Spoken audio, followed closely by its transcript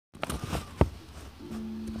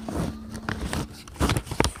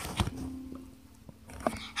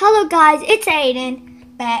Hello guys, it's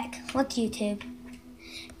Aiden back with YouTube,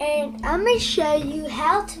 and I'm going to show you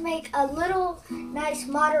how to make a little nice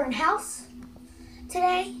modern house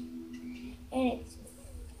today, and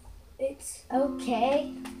it's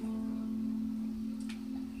okay.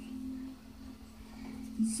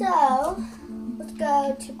 So let's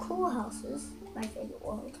go to cool houses, my favorite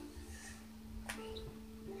world.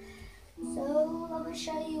 So I'm going to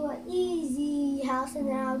show you an easy house, and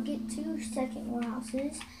then I'll get to second world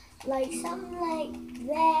houses, like something like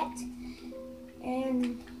that.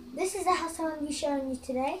 And this is the house I'm going to be showing you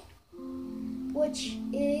today, which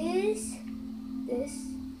is this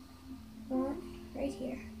one right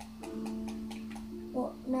here.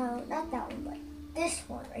 Well, no, not that one, but this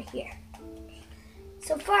one right here.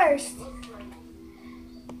 So first,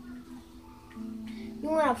 you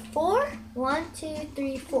want a 4, 1, 2,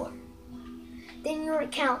 3, 4. Then you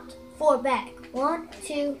want to count 4 back. 1,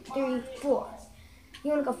 2, 3, 4. You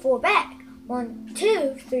want to go 4 back. 1,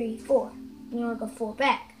 2, 3, 4. You want to go 4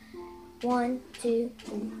 back. 1, 2,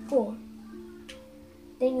 3, 4.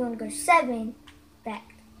 Then you want to go 7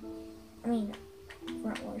 back.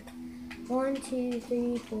 Frontward. 1, 2,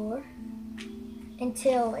 3, 4.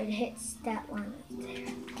 Until it hits that line right there.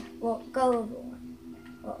 Well, go over one.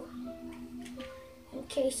 Whoa. In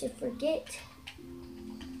case you forget,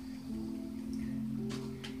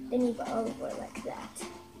 then you go over like that.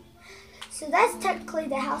 So that's technically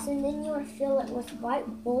the house, and then you want to fill it with white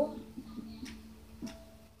wool.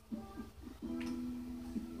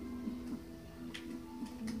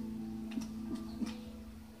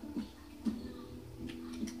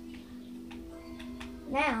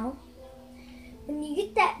 Now, when you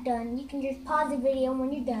get that done, you can just pause the video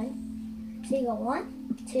when you're done. So you go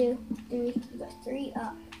 1, 2, 3, you go 3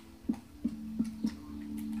 up.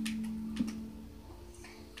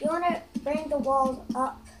 You want to bring the walls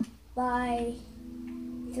up by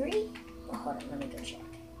 3. Oh, hold on, let me go check.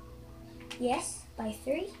 Yes, by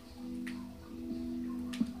 3.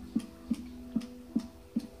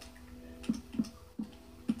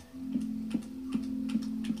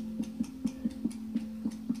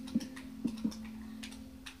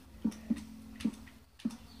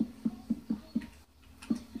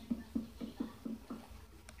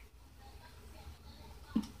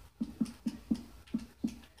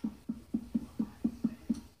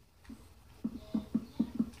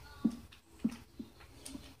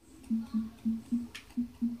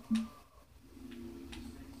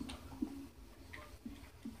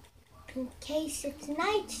 In case it's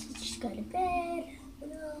night, just go to bed.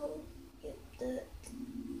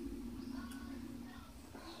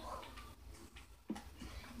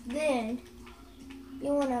 Then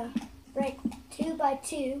you want to break 2 by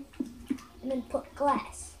 2 and then put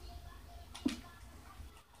glass.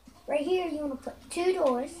 Right here you want to put 2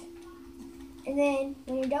 doors, and then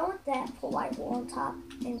when you're done with that, put white wool on top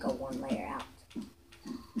and go 1 layer out.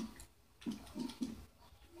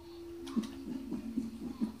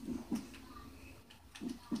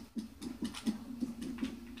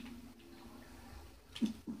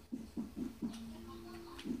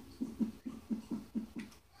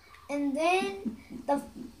 And then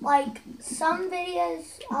some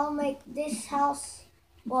videos I'll make this house,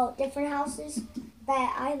 well, different houses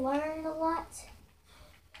that I learned a lot.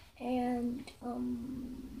 And let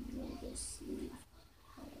me just see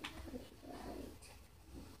how I put it right.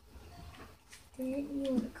 Then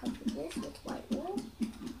you want to cover this with white wool.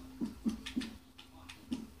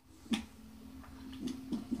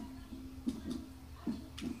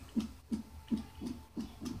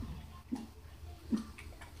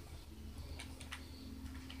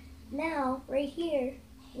 Now, right here,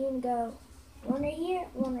 you can go 1 right here,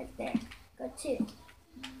 1 right there. Go 2.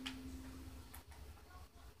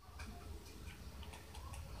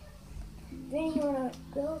 Then you want to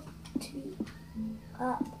go 2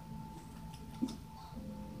 up.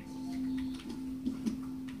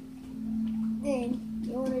 Then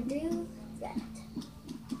you want to do that.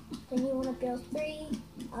 Then you want to build 3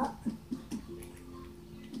 up,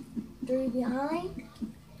 3 behind.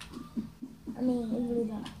 Usually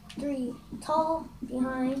the 3 tall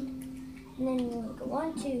behind, and then you want to go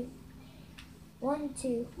 1, 2, 1,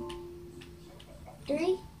 2,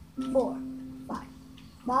 3, 4, 5.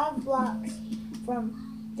 5 blocks from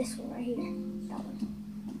this one right here, that one.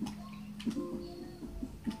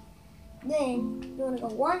 Then you want to go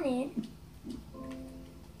 1 in,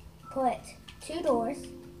 put 2 doors,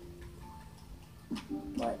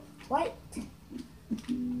 put white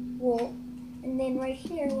wool, and then right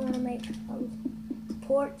here we want to make a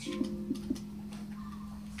porch.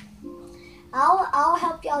 I'll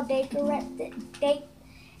help y'all decorate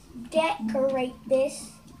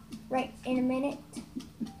this right in a minute.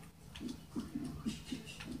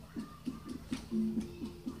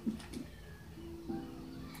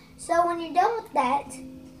 So when you're done with that,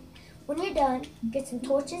 get some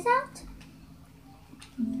torches out.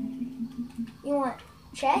 You want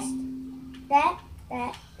chest, that,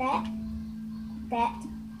 and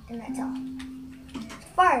that's all.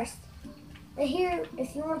 First, here,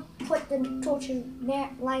 if you want to put the torches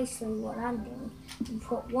nicely, what I'm doing, you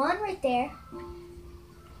put one right there.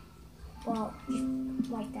 Well, just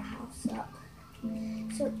light the house up.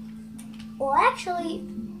 So, well, actually,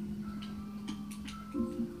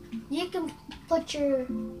 you can put your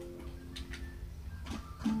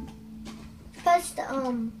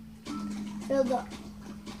fill the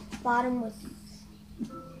bottom with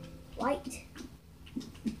white.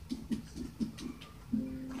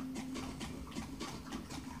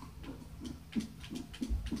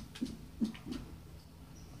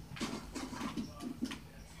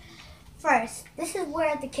 First, this is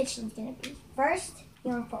where the kitchen's gonna be. First,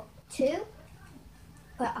 you wanna put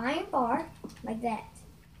iron bar like that.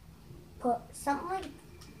 Put something like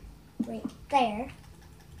right there,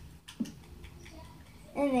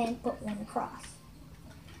 and then put one across.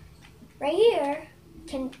 Right here,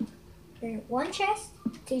 there's one chest,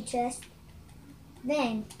 two chests.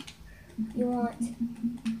 Then you want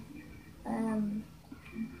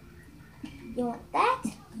that.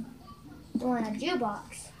 You want a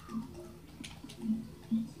jukebox.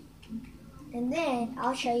 And then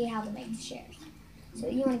I'll show you how to make the stairs. So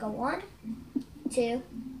you want to go 1, 2,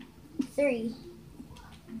 3,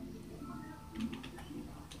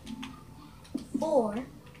 4,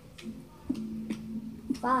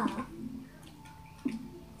 5,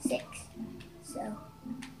 6. So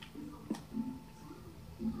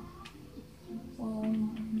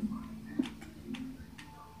 1.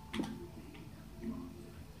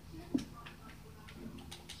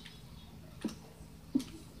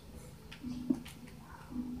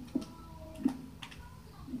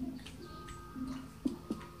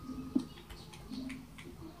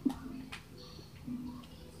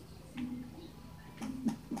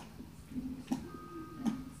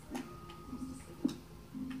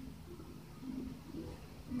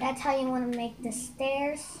 That's how you want to make the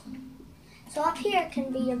stairs. So up here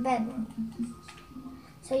can be your bedroom.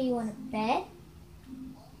 So you want a bed,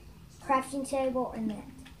 crafting table, and that,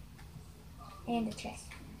 and a chest.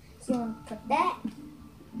 So you want to put that,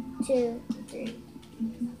 2, 3.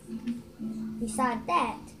 Beside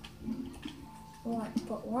that, you want to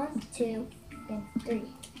put 1, 2, and 3.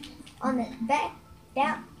 On the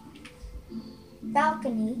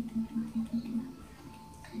balcony,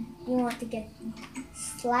 you want to get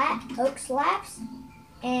oak slabs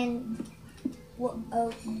and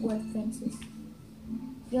oak wood fences.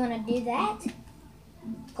 You want to do that,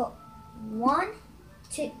 put 1,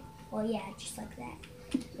 2, well yeah, just like that.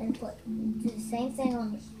 Then do the same thing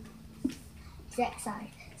on the exact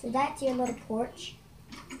side. So that's your little porch.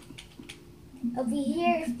 Over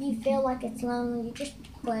here, if you feel like it's lonely, you just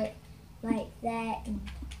put like that and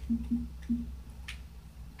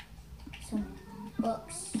some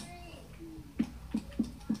books.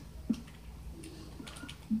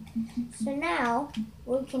 So now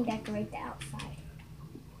we can decorate the outside.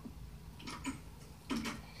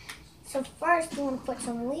 So first you want to put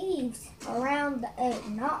some leaves around the oak,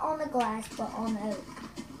 not on the glass, but on the oak.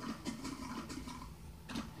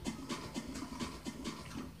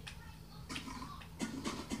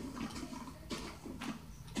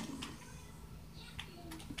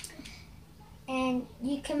 And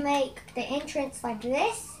you can make the entrance like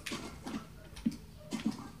this.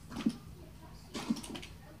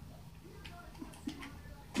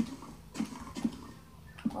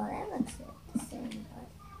 Well, that looks the same, but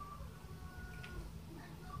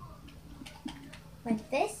like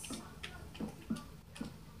this.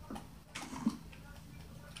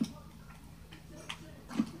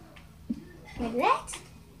 Like that.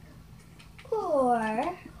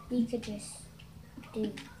 Or you could just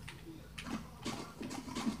do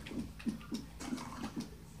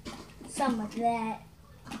some of that.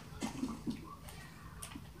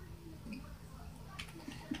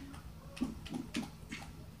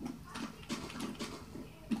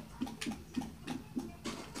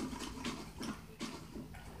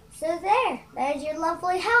 So that is your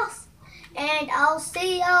lovely house. And I'll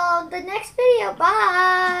see y'all in the next video.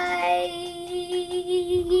 Bye.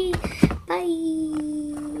 Bye.